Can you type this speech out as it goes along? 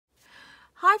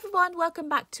everyone, welcome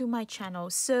back to my channel.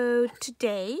 So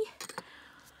today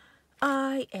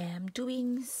I am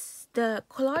doing the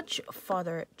collage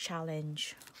fodder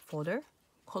challenge.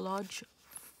 Collage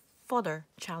fodder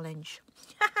challenge.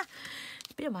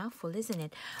 It's a bit of a mouthful, isn't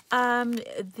it?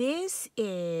 This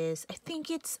is, I think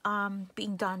it's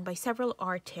being done by several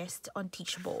artists on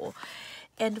Teachable.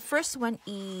 And the first one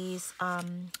is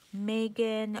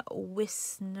Megan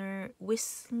Wisner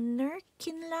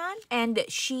Quinlan, and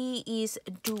she is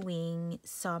doing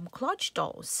some collage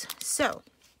dolls. So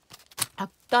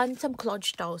I've done some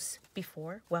collage dolls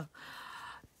before. Well,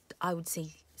 I would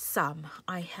say some.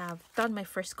 I have done my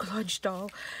first collage doll.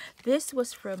 This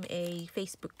was from a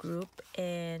Facebook group,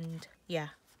 and yeah,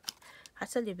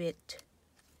 that's a little bit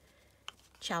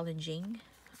challenging.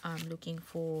 Looking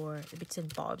for the bits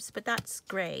and bobs, but that's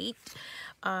great.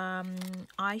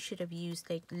 I should have used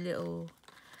like little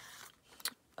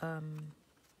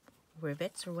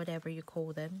rivets or whatever you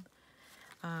call them,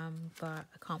 but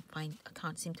I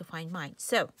can't seem to find mine.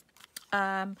 So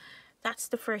that's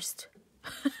the first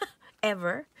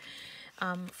ever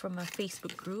from a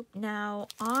Facebook group. Now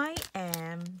I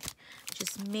am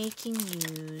just making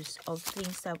use of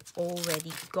things I've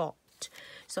already got.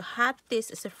 So had this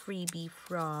as a freebie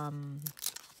from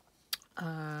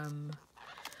a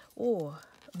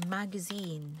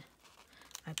magazine,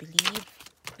 I believe,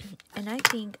 and I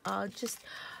think I'll just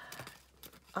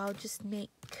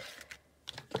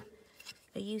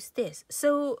use this.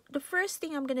 So the first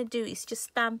thing I'm gonna do is just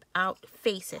stamp out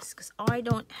faces, because I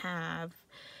don't have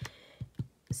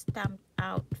stamped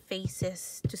out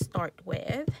faces to start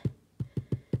with.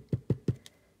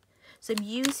 So I'm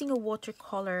using a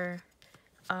watercolor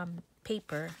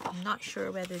paper. I'm not sure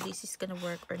whether this is gonna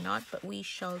work or not, but we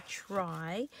shall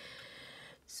try.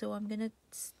 So I'm gonna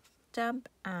stamp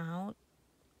out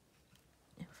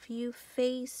a few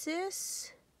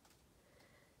faces,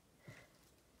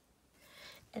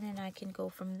 and then I can go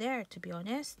from there, to be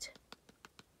honest.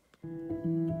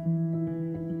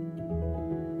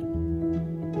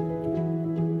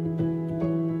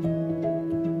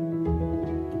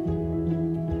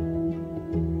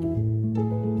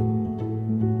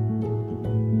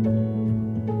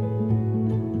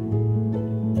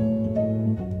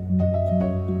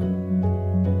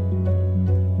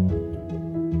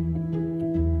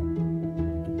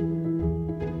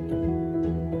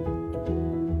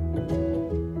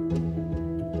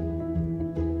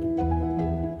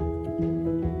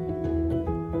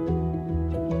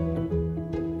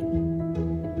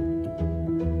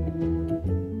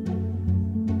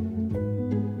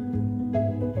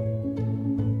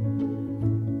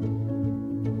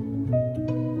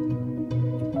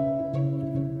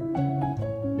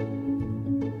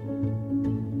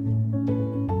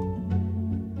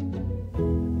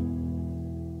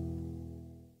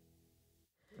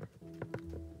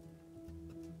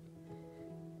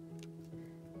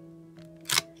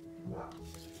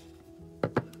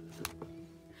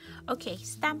 Okay,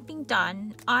 stamping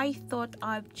done. I thought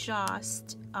I'd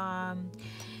just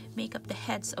make up the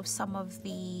heads of some of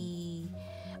the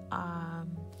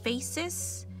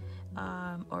faces,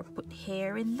 or put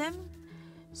hair in them.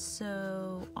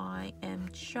 So I've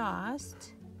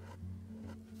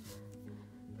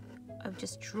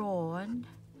just drawn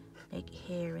like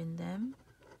hair in them.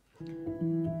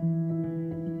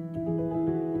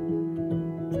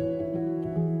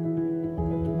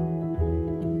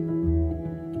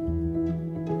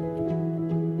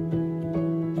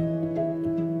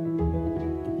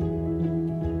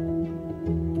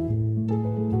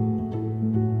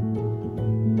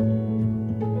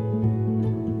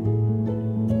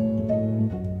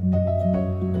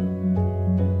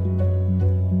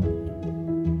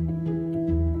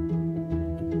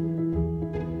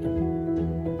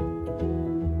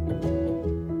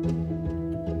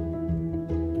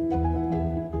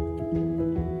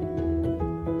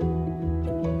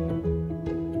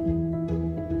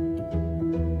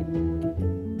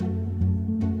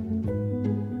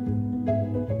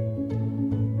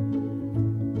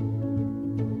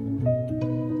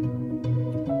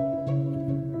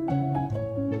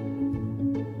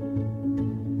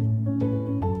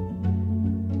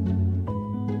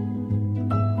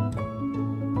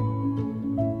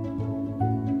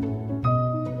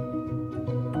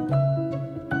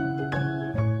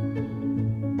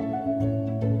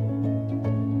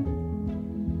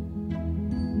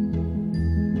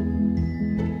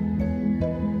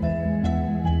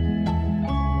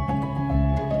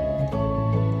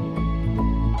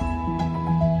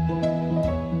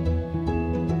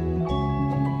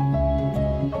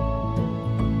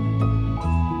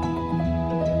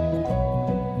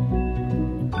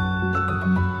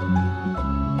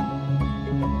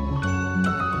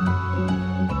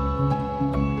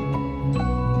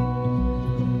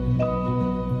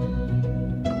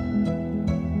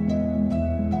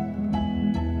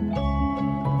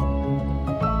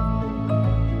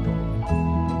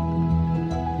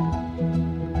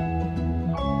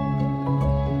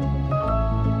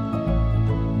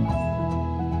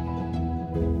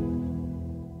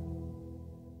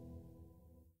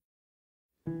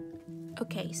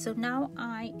 Okay, so now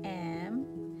I am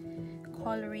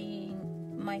coloring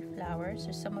my flowers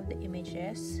or some of the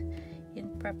images in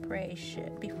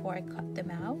preparation before I cut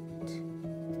them out.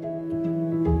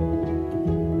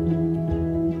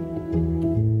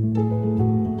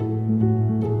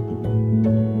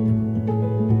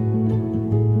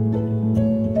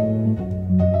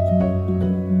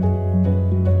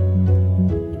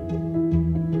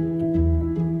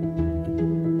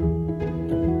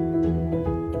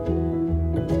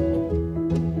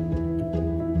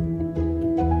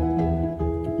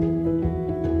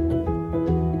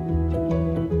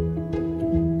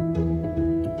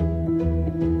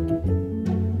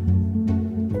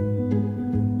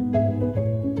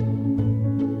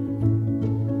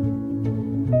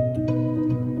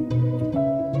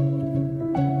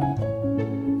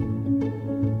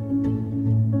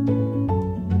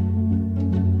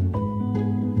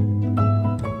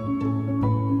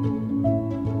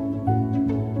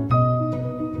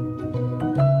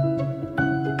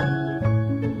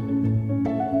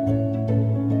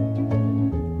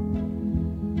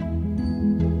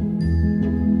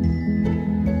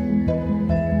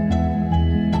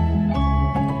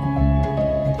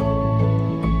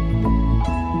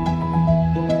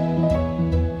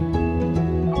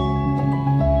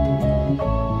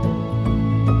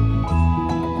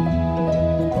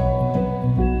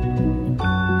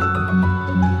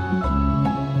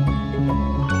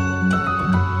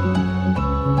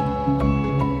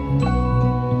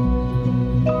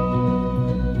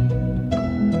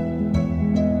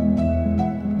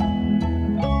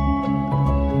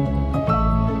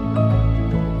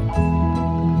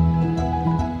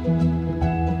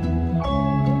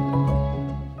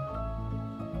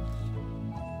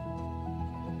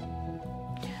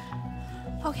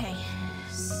 Okay,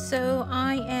 so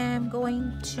I am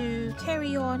going to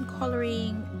carry on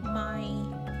coloring my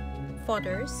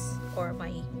fodders or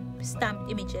my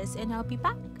stamped images, and I'll be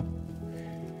back.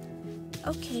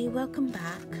 Okay, welcome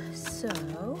back.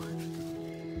 So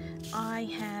I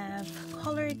have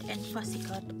colored and fussy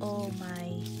cut all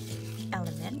my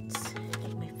elements,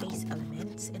 like my face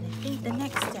elements, and I think the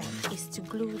next step is to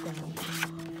glue them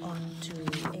onto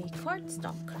a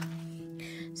cardstock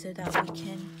so that we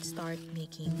can start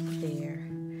making their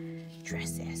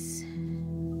dresses.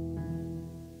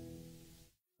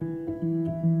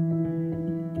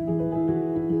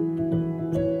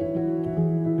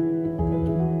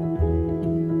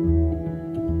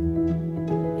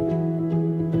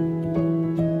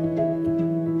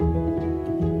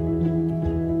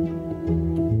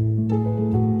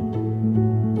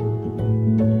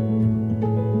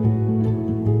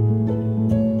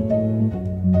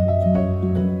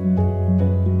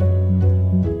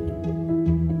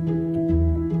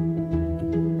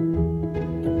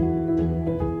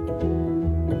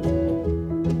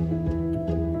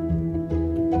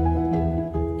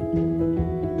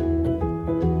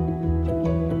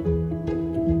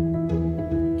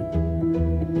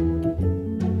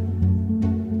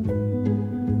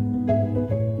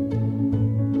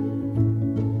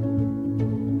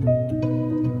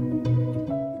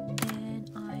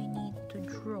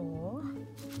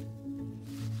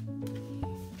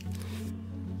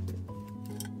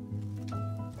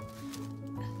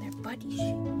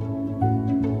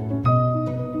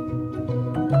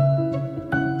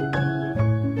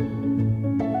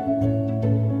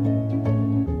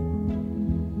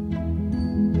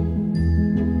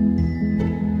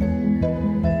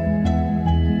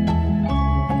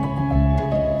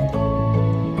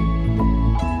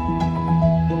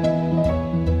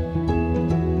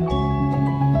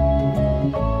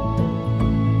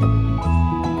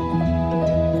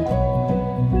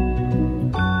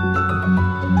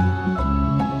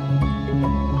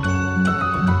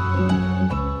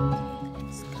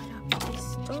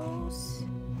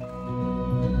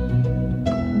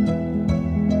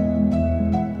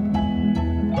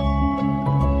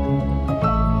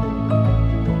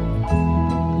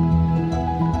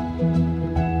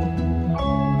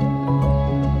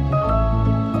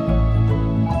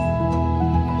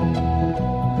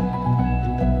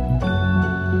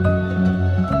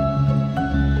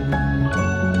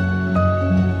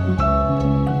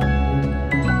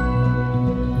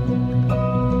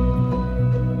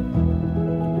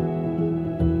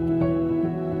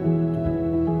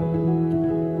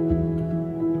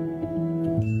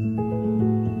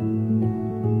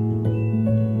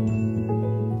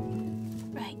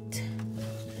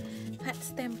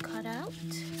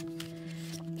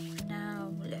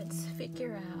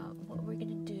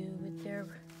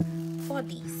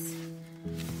 Bodies.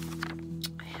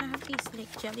 I have these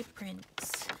like jelly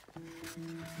prints.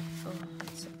 Oh,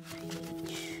 it's a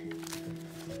page.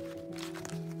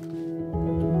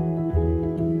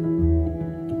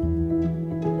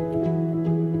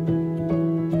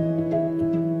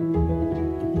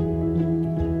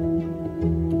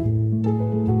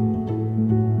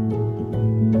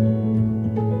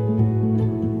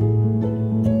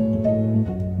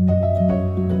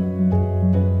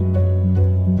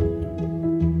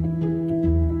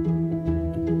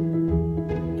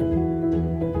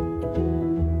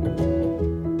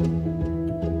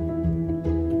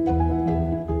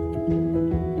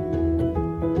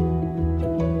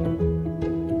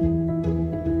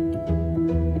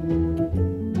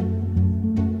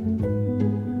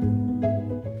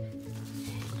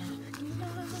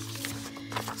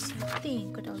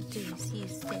 think what I'll do is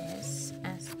use this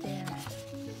as their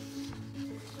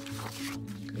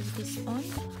glue this on.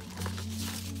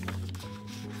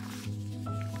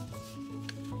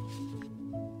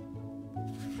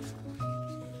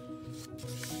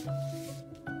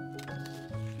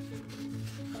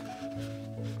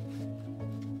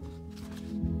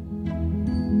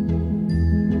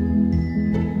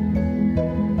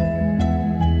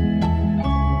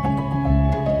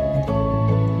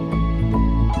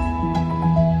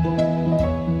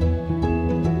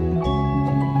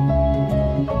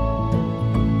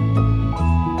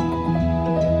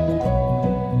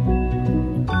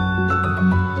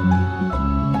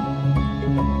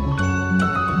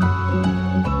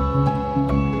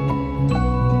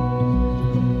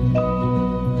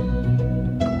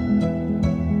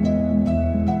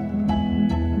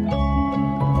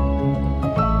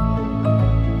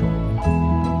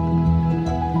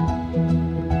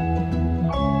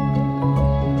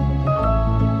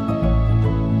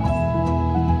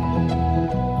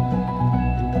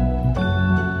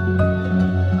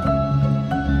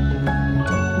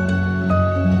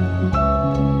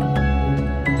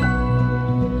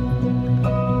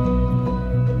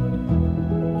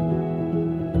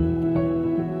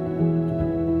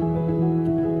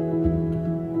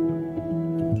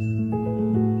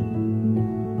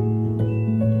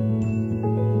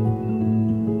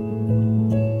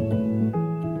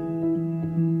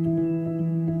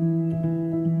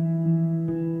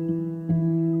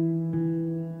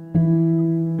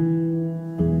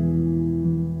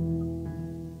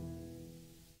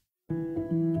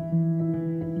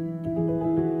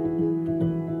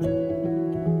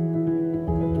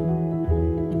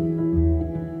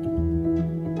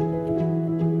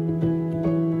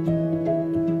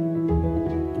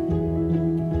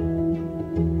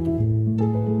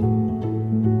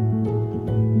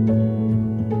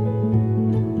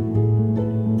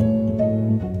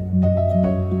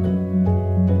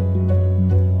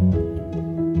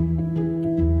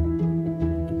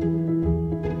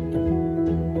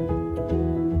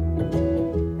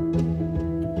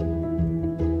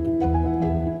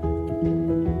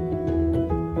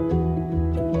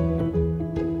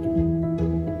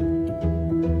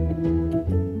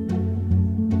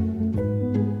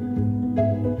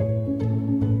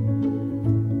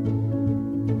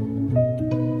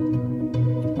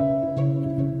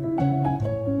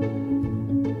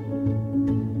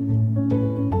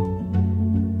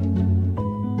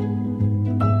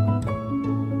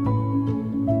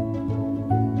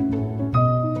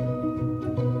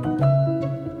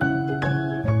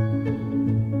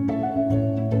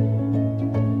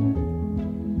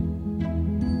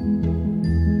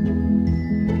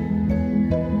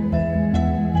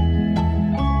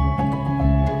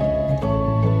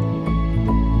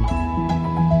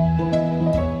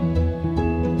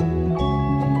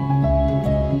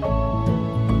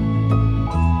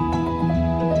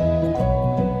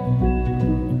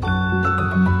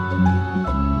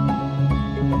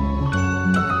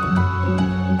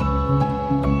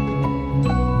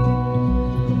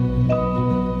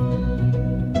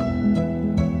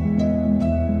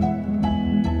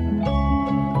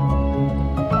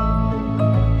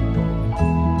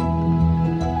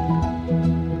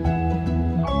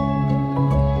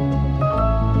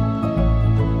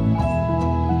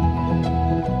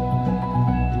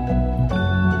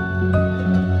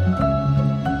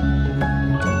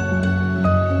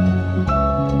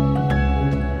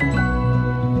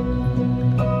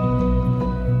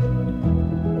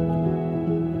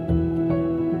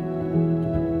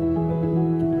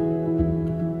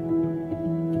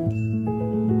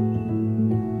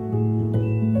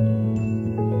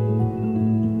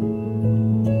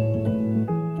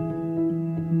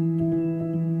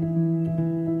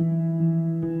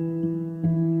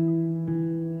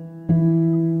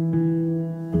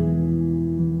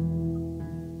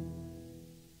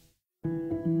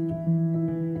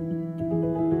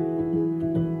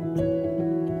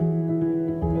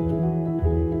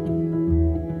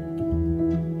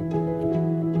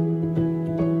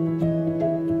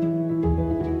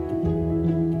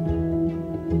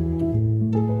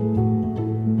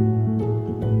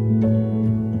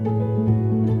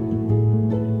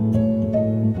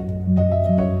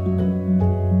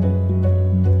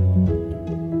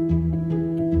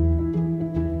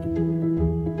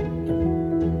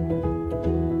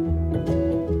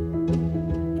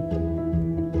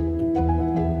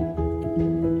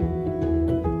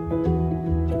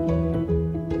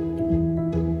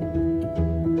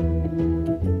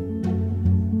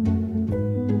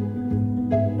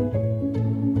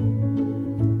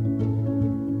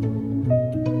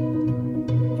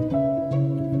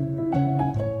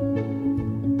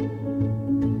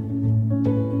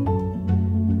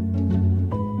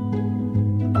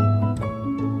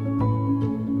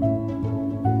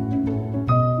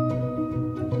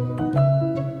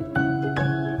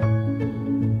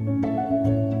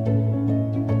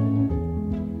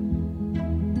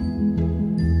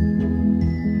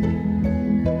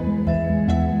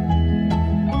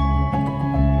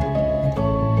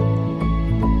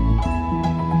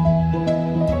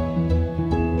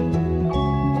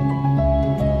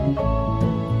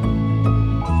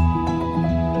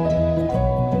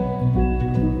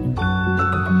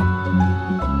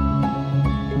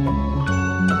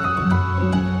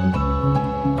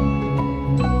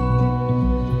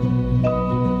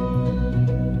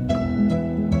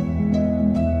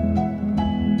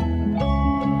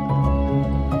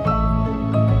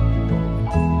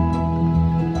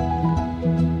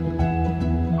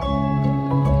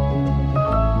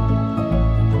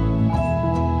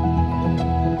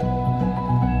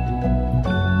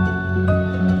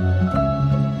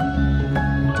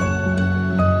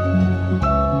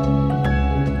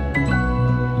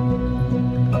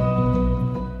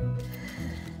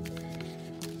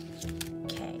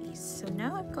 So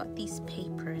now I've got this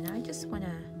paper and I just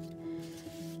wanna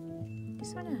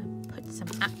put some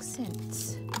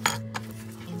accents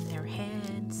in their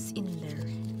hands, in their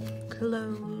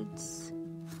clothes.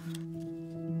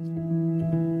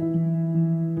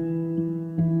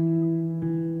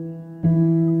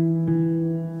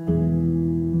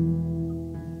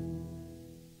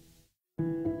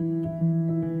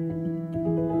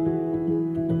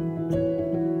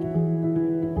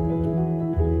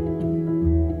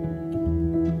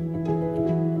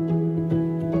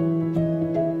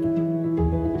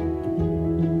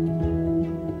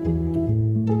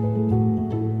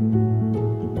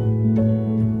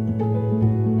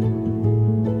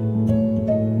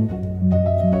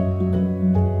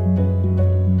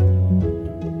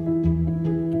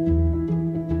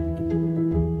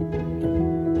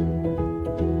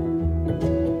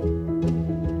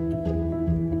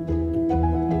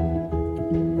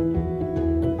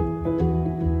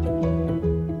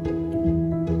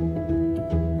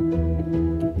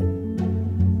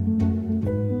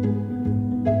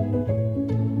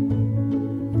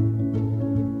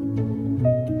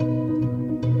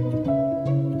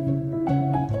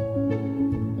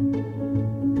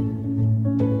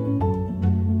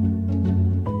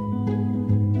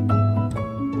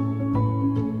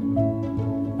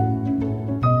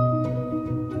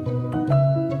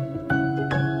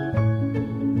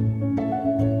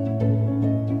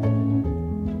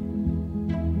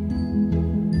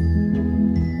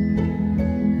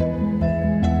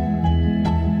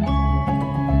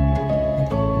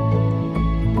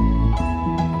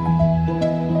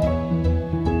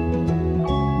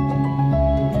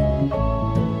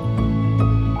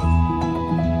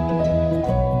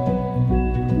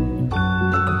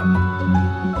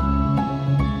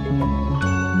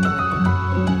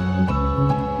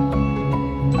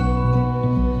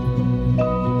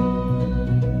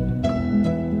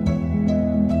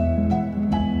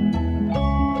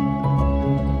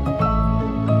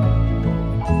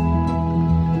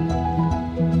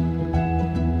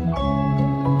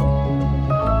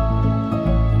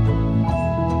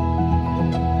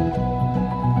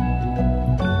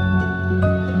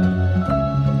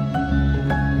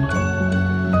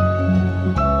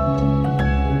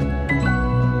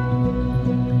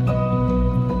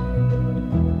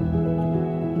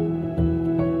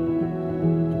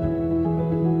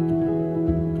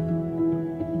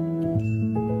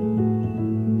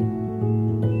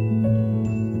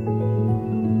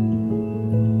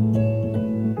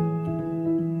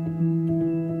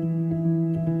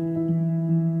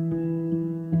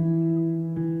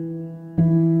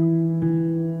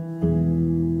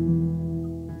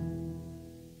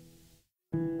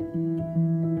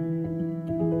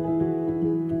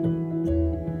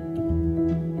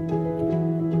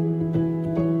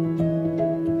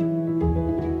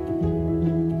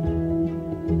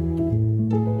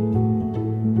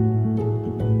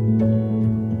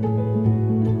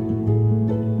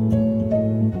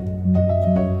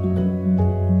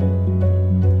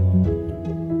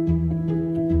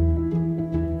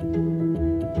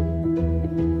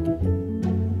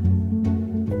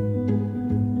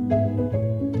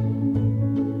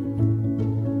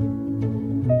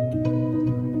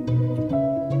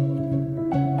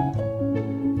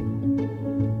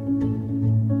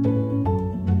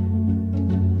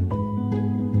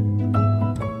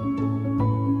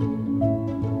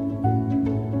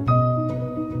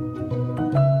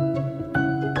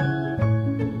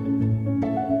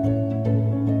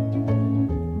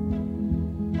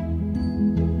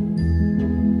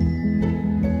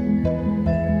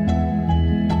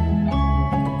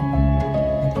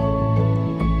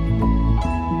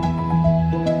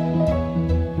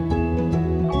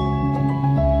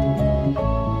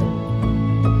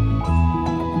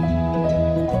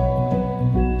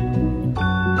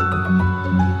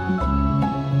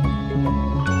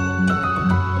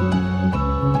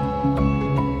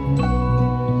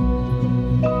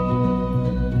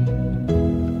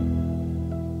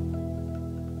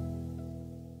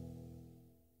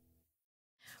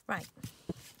 Right.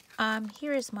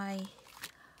 Here is my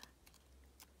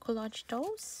collage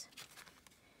dolls.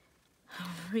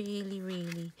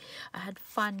 Really, I had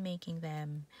fun making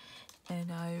them, and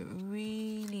I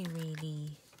really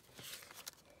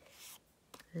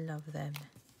love them.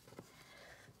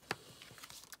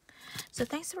 So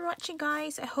thanks for watching,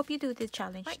 guys. I hope you do the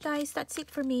challenge. Right, guys, that's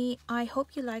it for me. I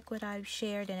hope you like what I've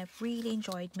shared, and I've really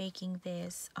enjoyed making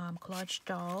this collage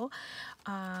doll.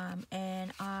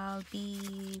 And I'll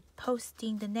be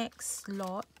posting the next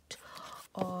lot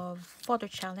of fodder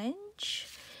challenge,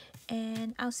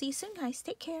 and I'll see you soon, guys.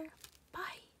 Take care.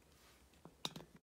 Bye.